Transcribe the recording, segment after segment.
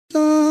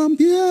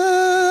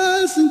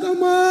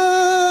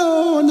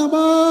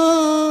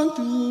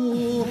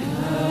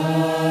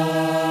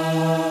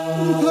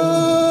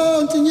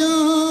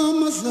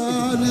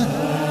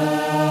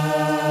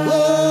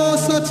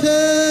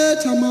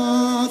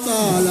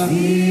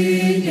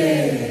masana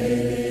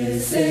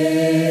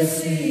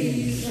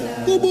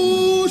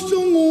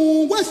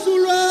kubuhlungu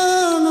kwehlulwa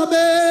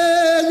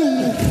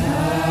ngabelungu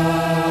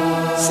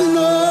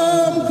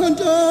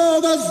sinomkhonto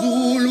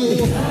kaZulu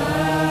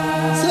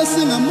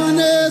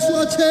sesingamane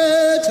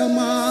swathetha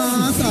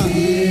masa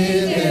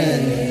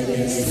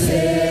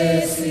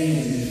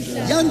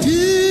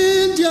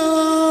yandindia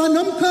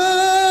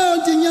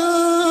nomkhonto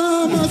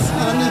nyama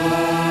sana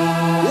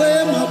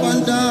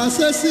wemabanda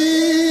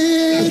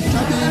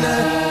sesithabile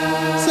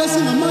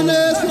sesingamane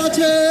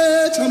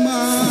swathetha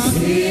masa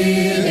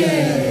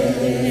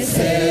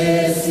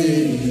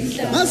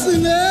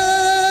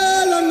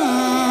masingela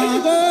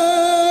ngako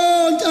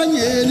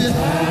ntanyeni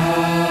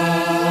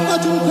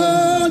athi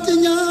umkhonto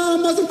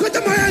nyama zimkhonto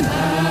moyeni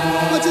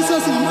athi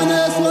sesingamane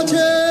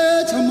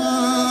swathetha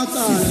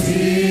masa.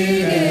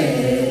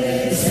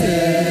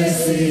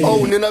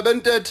 Oh nina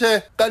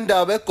bentethe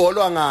kandaba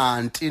egolwa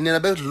nganti nina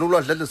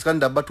bedlulwa dladle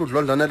sikandaba bathi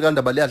udlondlana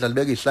likandaba liyadla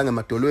libeka ihlange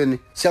emadolweni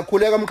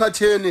siyakhuleka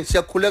emkhatheni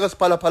siyakhuleka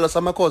siphalaphala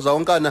samakhoza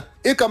onkana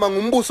igama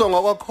ngumbuso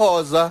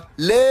ngakwaKhoza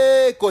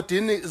le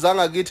godini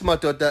zangakithi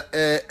madoda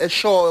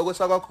eshowe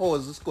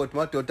kwesakwaKhoza isigodi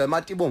madoda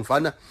matibo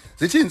mfana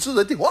zithi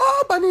insizwe ethi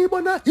wabani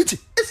ibona yithi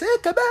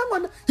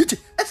esegebengwana yithi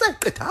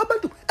eseqedha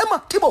abantu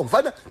ematibo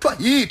mfana kuthiwa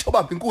yitho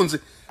bamba inkunzi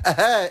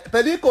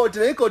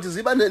phela igodi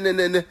ziba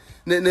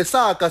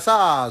nesaga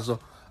sazo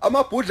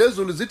amabhudla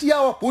ezulu zithi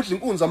yawabhudla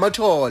inkunzi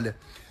amathole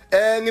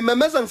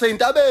ngimemeza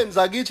ngiseyintabeni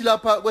zakithi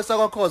lapha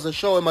kwesakwaKhoza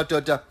show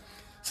madoda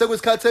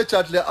sekuyisikhathi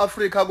seJadu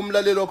leAfrica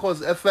kumlaleli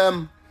oKhoza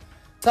FM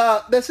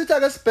cha besithi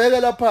ake sibheke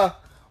lapha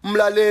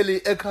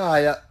umlaleli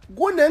ekhaya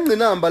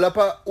kunengcinamba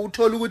lapha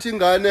uthola ukuthi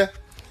ingane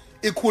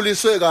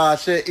ikhuliswe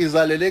kahle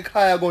izalele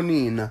ekhaya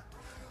konina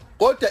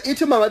kodwa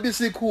ithi mangabe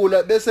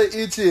isikhula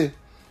bese ithi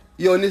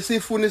yona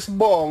isifuna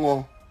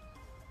isibongo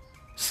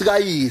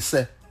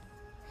sikayise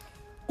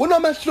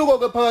kunomehluko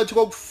ke phakathi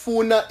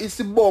kokufuna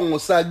isibongo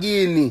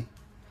sakini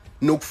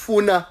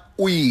nokufuna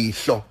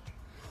uyihlo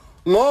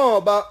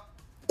ngoba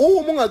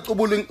uma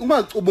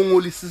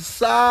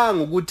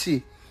ungacubungulisisanga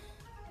ukuthi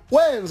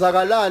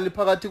wenzakalani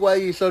phakathi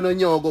kwayihlo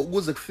nonyoko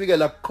ukuze kufike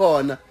la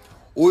kukhona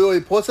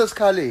uyoyiphosa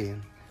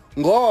esikhaleni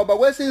ngoba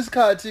kwesinye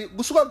isikhathi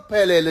kusuka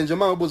kuphelele nje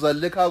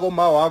mangabuzalile ekhaya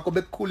koma wakho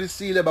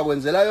bekukhulisile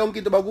bakwenzela yonke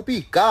into bakupha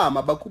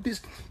igama bakupha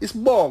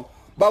isibongo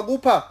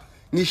bakupha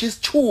ngisho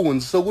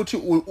isithunzi sokuthi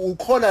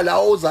ukhona la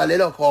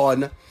ozalela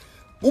khona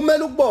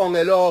kumele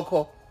ukubonge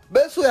lokho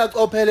bese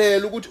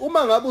uyacophelela ukuthi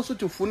uma ngabe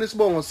usuthi ufuna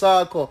isibongo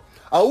sakho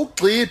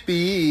awugxibhi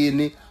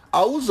yini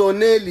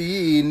awuzoneli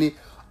yini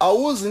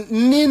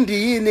awuzinindi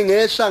yini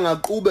ngeshanga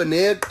qube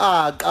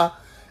neqaqa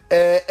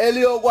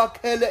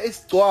eliyokwakhela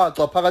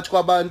isigcwagcwa phakathi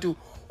kwabantu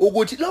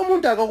ukuthi lo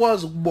muntu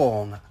akakwazi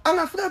ukubonga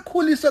angafika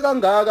kukhulise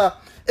kangaka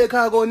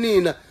ekhaya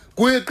konina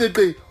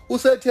kuyiqiqi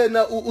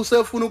usethena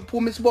usefuna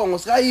ukuphuma isibongo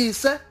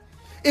sikayise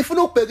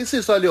ifuna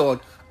ukubhekisiswa leyona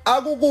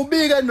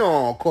akukubike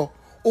nokho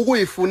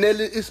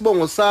ukuyifunela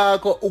isibongo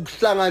sakho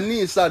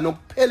ukuhlanganisa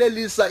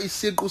nokuphelelisa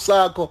isiqu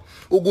sakho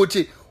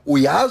ukuthi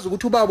uyazi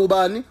ukuthi ubaba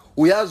ubani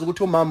uyazi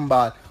ukuthi umama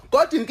ubani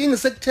kodwa inkinga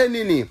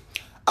sekuthenini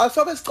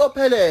asoke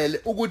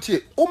sicophelele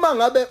ukuthi uma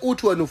ngabe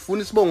uthi wena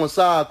ufuna isibongo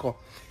sakho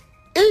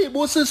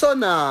izibusiso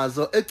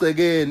nazo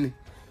egcekeni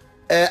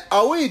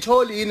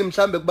awuyitholi yini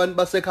mhlambe kubantu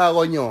basekhaya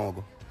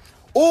konyoko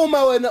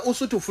uma wena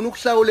usuthi ufuna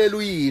ukuhlawulela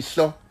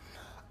uyihlo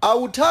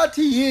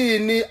awuthathi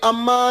yini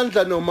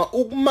amandla noma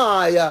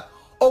ukumaya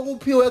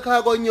okuphiwe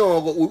ekhaya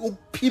konyoko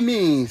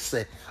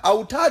ukuphimise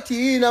awuthathi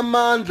yini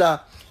amandla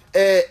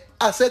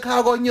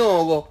asekhaya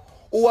konyoko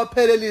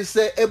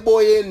uwaphelelise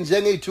eboyeni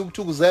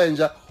njengezithukuthuku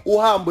zenja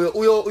uhambe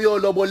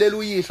uyolobolela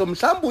uyihlo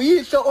mhlawumbe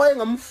uyihlo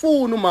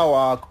oyengamfuni uma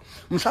wakho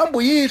mhlawumbe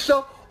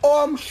uyihlo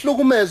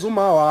owamhlukumeza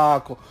uma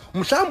wakho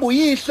mhlawumbe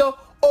uyihlo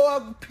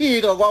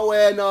owakuphika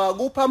kwawena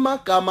wakupha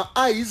amagama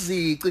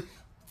ayizici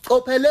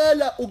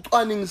cophelela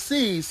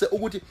ucwaningisise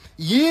ukuthi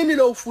yini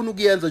lo ufuna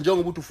ukuyenza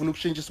njengoba uthi ufuna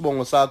ukushintsha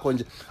isibongo sakho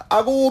nje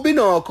akubi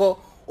nokho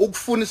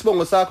ukufuna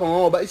isibongo sakho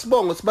ngoba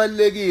isibongo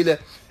sibalekile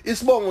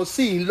isibongo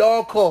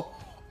siyilokho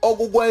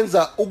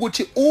okukwenza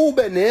ukuthi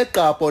ube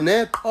negqabho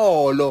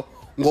neqholo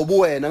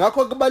ngobuwena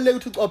ngakho kubaleka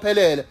ukuthi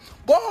ucophelele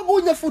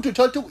kokunye futhi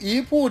uthola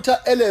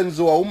iphutha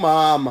elenziwa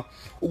umama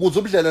ukuze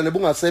ubudlelane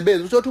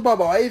bungasebenzi uthola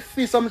ubaba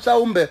wayifisa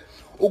mhlawumbe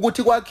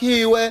ukuthi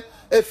kwakhiwe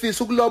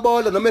efisa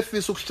ukulobola noma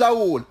efisa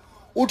ukuhlawula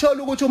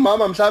uthola ukuthi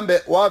umama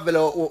mhlambe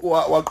wavela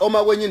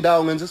waqoma kwenye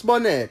indawo ngenza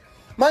isibonelo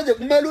manje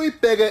kumele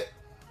uyibheke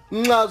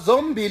nxa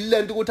zombili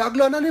lento ukuthi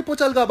akulona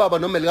iphutha lika baba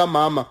noma lika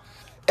mama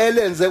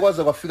elenze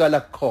kwaze kwafika la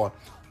kukhona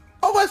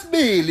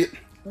okwesibili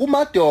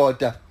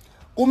kumadoda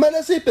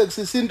kumele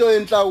sibhekisise into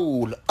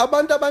yenhlawulo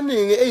abantu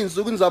abaningi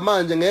einsukwini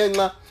zamanje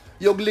ngenxa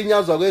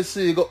yokulinyazwa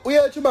kwesiko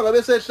uyethi uma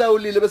ngabe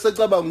sehlawulile bese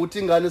cabanga ukuthi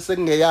ingane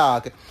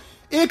sekungeyakhe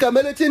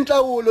igama lethi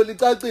inhlawulo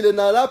licacile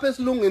nalapha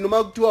esilungini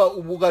uma kuthiwa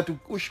ubukade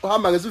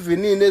uhamba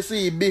ngesivinini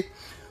esibi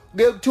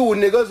kuke kuthiwa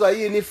unikezwa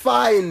yini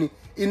fine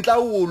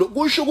inhlawulo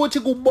kusho ukuthi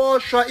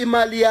kuboshwa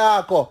imali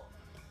yakho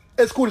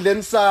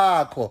esikhundleni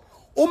sakho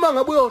uma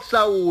ngabe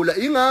uyohlawula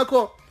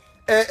ingakho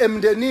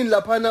emndenini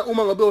laphana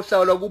uma ngabe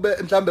uhlawula kube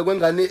mhlambe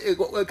kwengane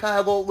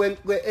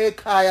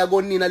ekhaya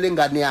konina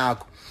lengane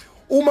yakho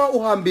uma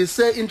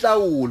uhambise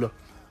inhlawulo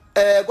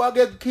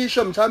kwake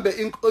kukhishwa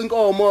mhlambe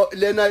inkomo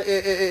lena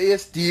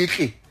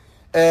yesidiki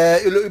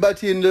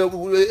ibathini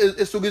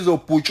esuka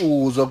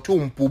izobhutshuzwa kuthiwa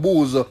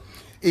umbhubuzo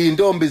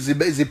intombi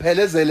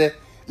ziphelezele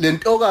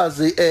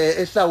lentokazi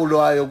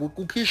ehlawulwayo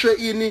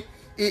kukhishwe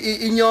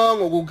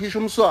inyongo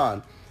kukhishwa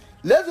umswana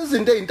lezi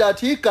zinto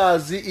ezintathu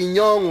igazi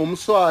inyongo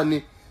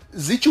umswani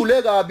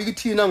zijule kabi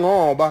kithina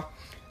ngoba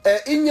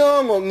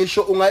inyongo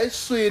ngisho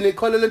ungayiswini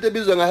khona lento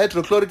ebizwa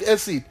nga-hydrochloric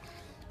acid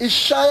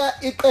ishaya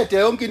iqede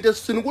yonke into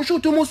esiswini kusho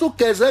ukuthi uma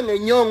usugeze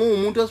ngenyongo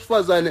umuntu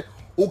wesifazane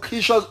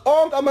ukhishwa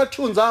onke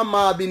amathunzi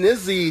amabi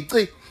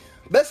nezici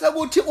bese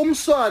kuthi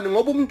umswani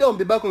ngoba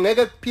umntombi bakho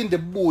ngeke kuphinde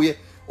bubuye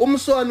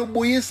umswani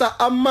ubuyisa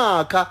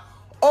amakha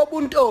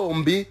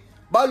obuntombi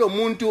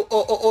balomuntu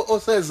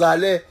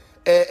osezale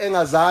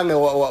engazange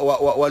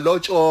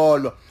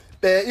walotsholwa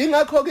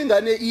ingakho ke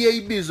ingane iye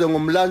ibizwe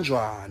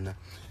ngomlanjwana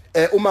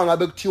uma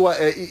ngabe kuthiwa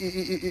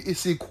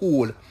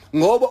isikhula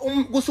ngoba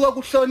kusuka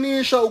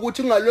kuhlonishwa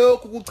ukuthi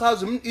ngalokho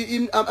kuchaza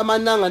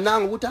amananga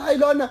nanga ukuthi hayi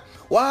lona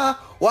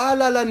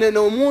walala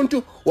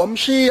nomuntu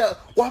wamshiya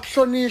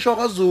kwakuhlonishwa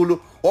kwaZulu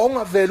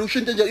wawungavela usho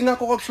into nje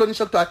ingakho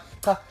kwakuhlonishwa kuthiwa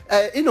cha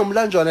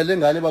inomlanjwana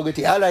lengane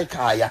bakuthi hala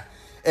ekhaya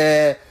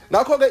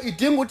ngakho ke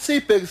idinga ukuthi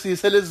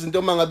sibhekisise lezi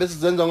zinto mangabe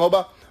sizenza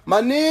ngoba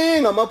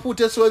maningi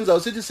amaphutha esiwenzayo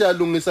sithi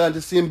siyalungisa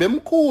kanti simbe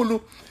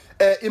emkhulu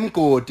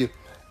imgodi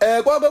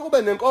kwake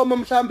kube nenkomo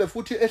mhlambe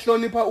futhi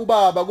ehlonipha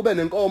ubaba kube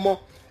nenkomo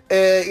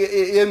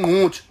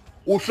yenquthu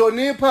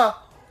uhlonipha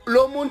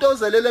lo muntu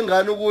ozelele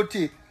ngane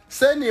ukuthi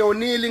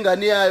seniyonile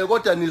ingane yayo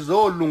kodwa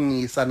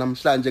nizolungisa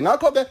namhlanje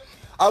ngakho ke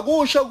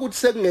akusho ukuthi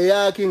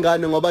sekungeyakho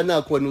ingane ngoba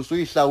nakho wena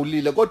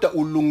usuyihlawulile kodwa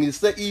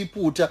ulungise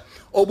iphutha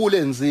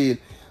obulenzile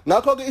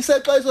ngakho ke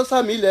isexayiso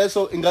sami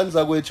ileso ingane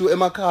zakwethu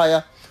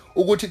emakhaya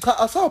ukuthi cha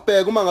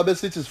asawubheka uma ngabe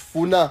sithi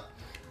sifuna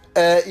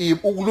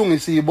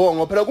ukulungisa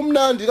izibongo phela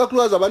kumnandi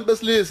kakhulukazi abantu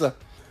besilisa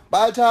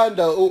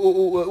bayathanda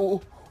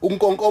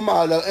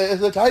unkonkomala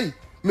esethi hayi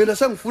mina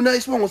sengifuna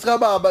isibongo sika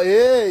baba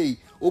hey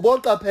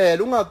uboqa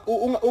phela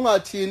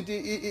ungathinti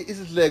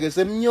isidleke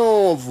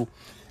semnyovu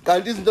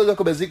kanti izinto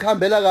zakho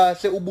bezikhambela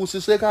kahle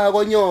ubusise ekhaya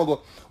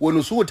konyoko wena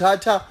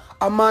usuthatha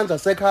amandla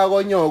sekhaya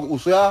konyoko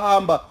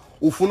usuyahamba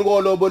ufuna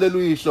ukolobolela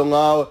uyihlo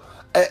ngawe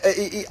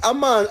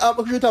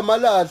akusho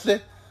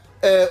amalahle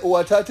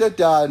uwathatha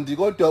edandi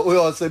kodwa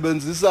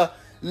uyawasebenzisa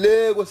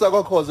le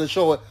kwesakwa Khoza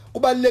showe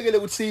kubalekile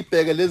ukuthi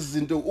sibheke lezi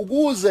zinto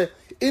ukuze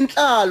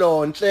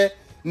inhlalo nhle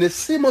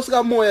nesimo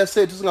sika moya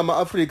sethu singama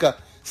Afrika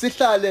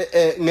sihlale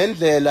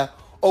ngendlela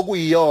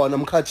okuyiyona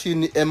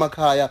emkhathini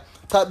emakhaya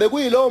cha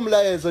bekuyilo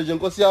mlayezo nje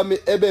Nkosi yami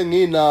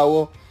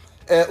ebenginawo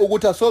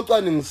ukuthi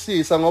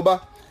asocwaningisisa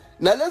ngoba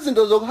nalezi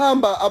zinto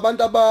zokuhamba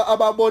abantu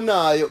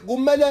ababonayo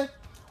kumele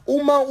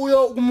uma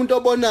umuntu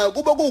obonayo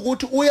kuba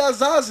ukuthi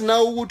uyazazi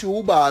na ukuthi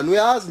ubani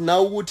uyazi na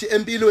ukuthi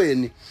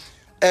empilweni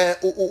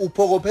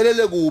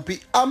uphokophelele kuphi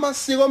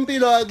amasiko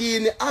empilo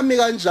yakini ami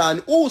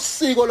kanjani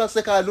usiko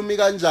lasekhaya lumi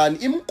kanjani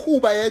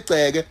imkhuba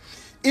yegceke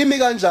imi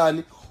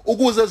kanjani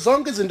ukuze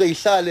zonke izinto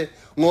zihlale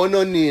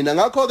ngononina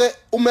ngakho ke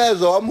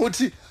umezo wami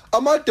uthi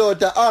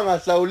amadoda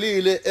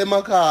angahlawulile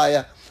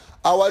emakhaya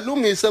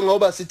awalungise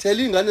ngoba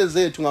sithela ingane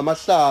zethu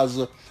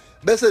ngamahlazo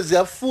bese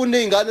ziyafuna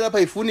izingane lapha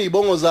ifuna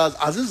izibongo zazo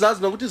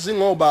azizazi nokuthi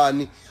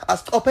zingobani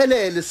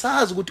asicophelele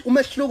sazi ukuthi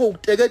umehluko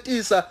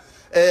ukuteketisa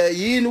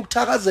yini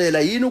ukuthakazela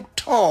yini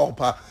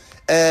ukuthopha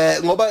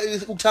ngoba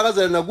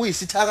ukuthakazela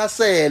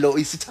nakuyisithakaselo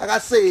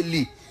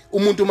isithakaseli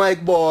umuntu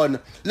mayikubona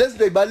lezi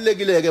zinto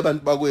zibalekile ke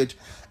abantu bakwethu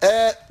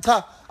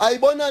cha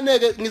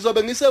ayibonane-ke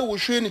ngizobe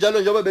ngisewushini njalo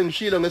njengoba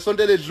bengishilo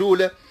ngesonto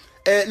eledlule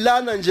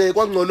lana nje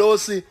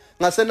kwaNgcolosi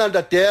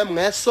ngasenanda dam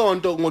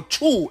ngesonto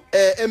ngo2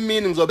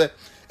 emini ngizobe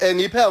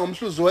ngipheka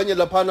ngomhluzi wenye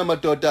laphana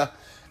madoda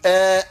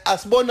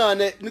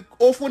asibonane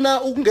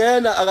ofuna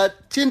ukungena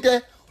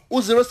akathinte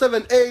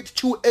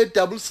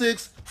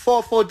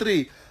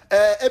u07828666443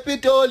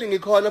 ePitoli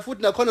ngikhona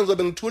futhi nakhona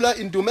ngizobe ngithula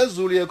indumo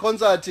ezulu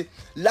yeconcert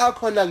la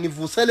khona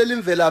ngivuselela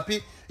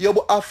imvelaphi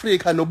yobu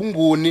Africa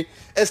nobunguni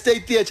estate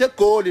theatre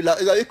egoli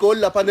la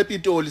igoli lapha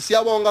ePitoli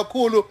siyabonga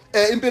kakhulu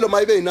impilo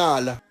mayibe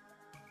yinala.